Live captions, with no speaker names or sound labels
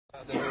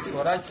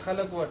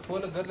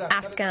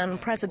Afghan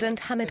President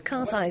Hamid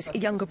Karzai's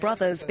younger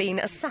brother's been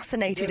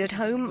assassinated at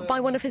home by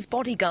one of his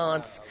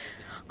bodyguards.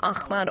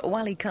 Ahmad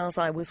Wali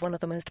Karzai was one of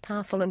the most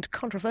powerful and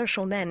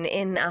controversial men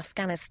in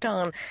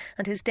Afghanistan,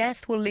 and his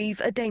death will leave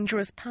a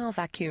dangerous power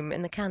vacuum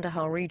in the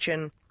Kandahar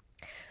region.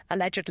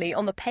 Allegedly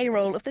on the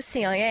payroll of the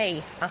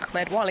CIA,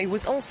 Ahmed Wali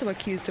was also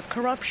accused of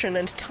corruption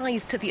and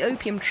ties to the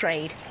opium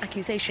trade,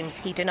 accusations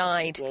he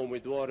denied.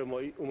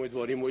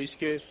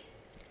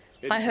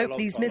 I hope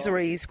these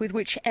miseries with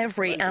which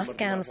every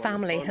Afghan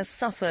family has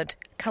suffered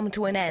come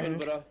to an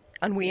end,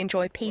 and we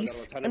enjoy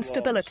peace and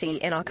stability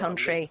in our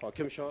country.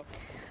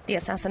 The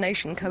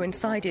assassination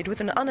coincided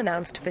with an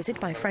unannounced visit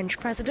by French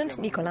President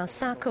Nicolas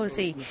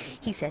Sarkozy.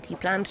 He said he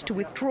planned to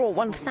withdraw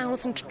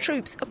 1,000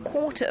 troops, a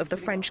quarter of the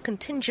French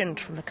contingent,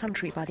 from the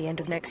country by the end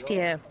of next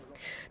year.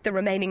 The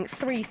remaining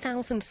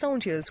 3,000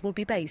 soldiers will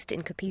be based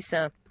in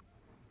Kapisa.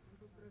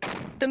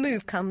 The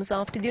move comes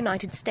after the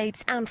United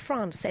States and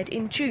France said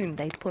in June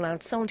they'd pull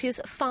out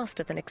soldiers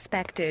faster than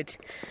expected.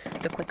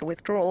 The quicker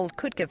withdrawal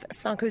could give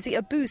Sarkozy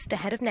a boost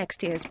ahead of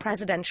next year's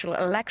presidential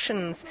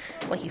elections,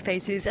 where he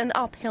faces an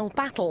uphill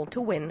battle to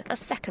win a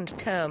second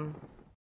term.